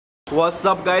What's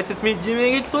up guys, it's me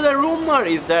Geek. So the rumor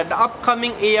is that the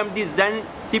upcoming AMD Zen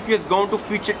CPU is going to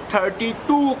feature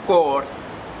 32 core,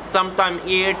 sometime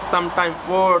 8, sometime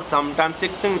 4, sometime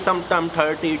 16, sometime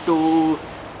 32.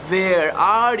 Where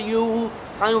are you?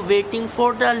 I'm waiting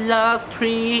for the last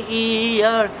 3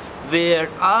 years. Where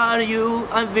are you?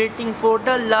 I'm waiting for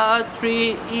the last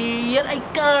 3 years. I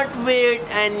can't wait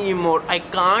anymore. I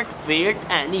can't wait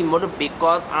anymore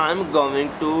because I'm going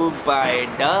to buy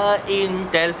the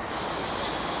Intel.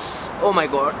 Oh my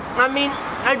god. I mean,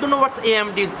 I don't know what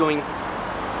AMD is doing.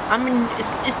 I mean,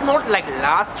 it's not like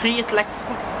last 3, it's like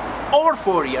over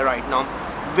 4 years right now.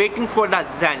 Waiting for the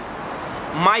Zen.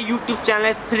 My YouTube channel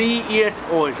is 3 years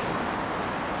old.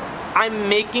 I'm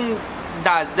making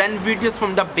the Zen videos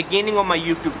from the beginning of my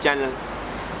YouTube channel.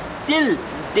 Still,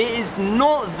 there is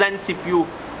no Zen CPU.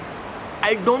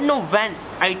 I don't know when.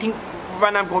 I think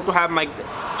when I'm going to have my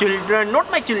children,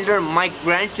 not my children, my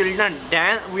grandchildren,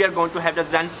 then we are going to have the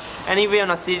Zen. Anyway, on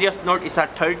a serious note, it's a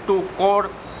 32 core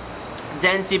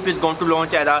Zen CPU is going to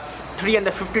launch at a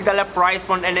 $350 price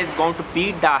point, and it's going to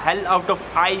beat the hell out of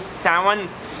i7.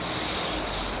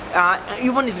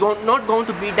 Even it's not going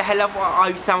to beat the hell of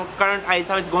i7. Current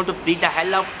i7 is going to beat the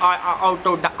hell of out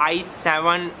of the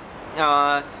i7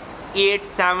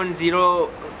 870,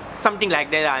 something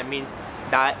like that. I mean,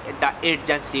 the 8th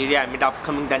gen series. I mean, the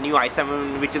upcoming the new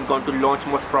i7, which is going to launch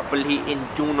most probably in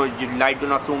June or July. Do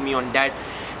not sue me on that.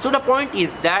 So the point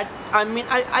is that I mean,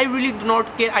 I really do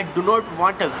not care. I do not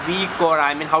want a weak, or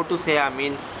I mean, how to say, I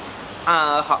mean,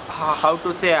 how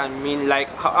to say, I mean,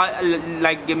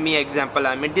 like give me an example.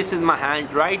 I mean, this is my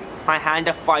hand, right? My hand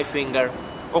has 5 fingers.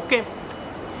 Okay,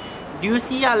 do you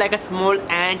see like a small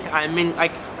ant? I mean, I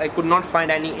could not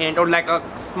find any ant, or like a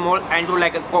small ant, or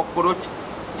like a cockroach.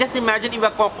 Just imagine if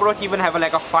a cockroach even have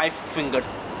like a 5 fingers.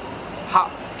 How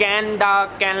can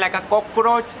like a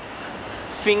cockroach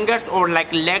fingers or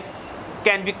like legs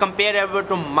can be comparable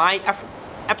to my?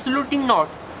 Absolutely not.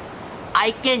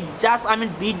 I can just, I mean,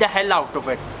 beat the hell out of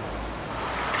it.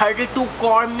 32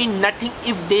 core mean nothing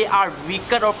if they are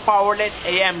weaker or powerless.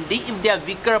 AMD, if they are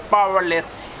weaker or powerless,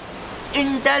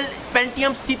 Intel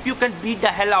Pentium CPU can beat the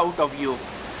hell out of you.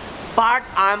 But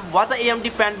I was an AMD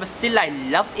fan, but still I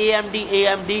love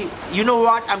AMD. You know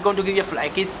what? I'm going to give you a fly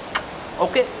kiss.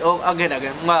 Okay? Oh, again.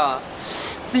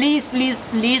 Please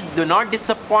do not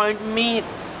disappoint me.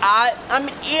 I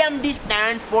mean, AMD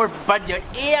stands for budget.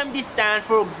 AMD stands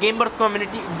for gamer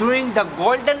community. During the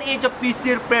golden age of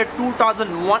PC repair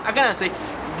 2001, again I say,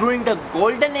 during the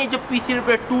golden age of PC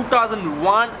repair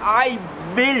 2001, I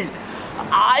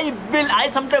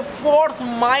sometimes force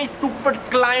my stupid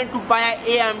client to buy an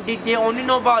AMD. They only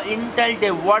know about Intel. They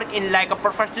work in like a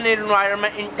professional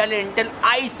environment. Intel.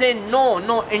 I say no.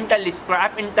 Intel is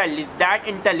crap. Intel is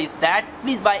that.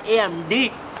 Please buy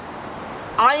AMD.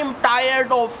 I am tired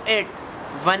of it.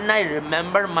 When I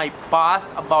remember my past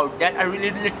about that, I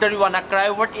really literally wanna cry.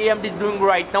 What AMD is doing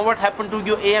right now? What happened to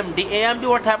you, AMD? AMD,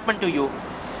 what happened to you?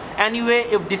 Anyway,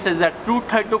 if this is a true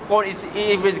 32 core, it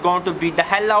is going to beat the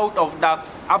hell out of the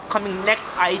upcoming next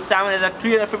i7 at a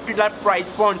 $350 price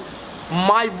point.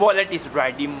 My wallet is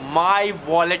ready.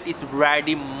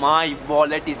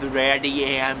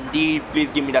 AMD, please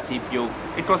give me the CPU.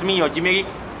 It was me, your Jimmy.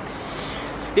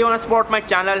 If you wanna support my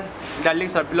channel, the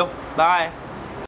links are below. Bye.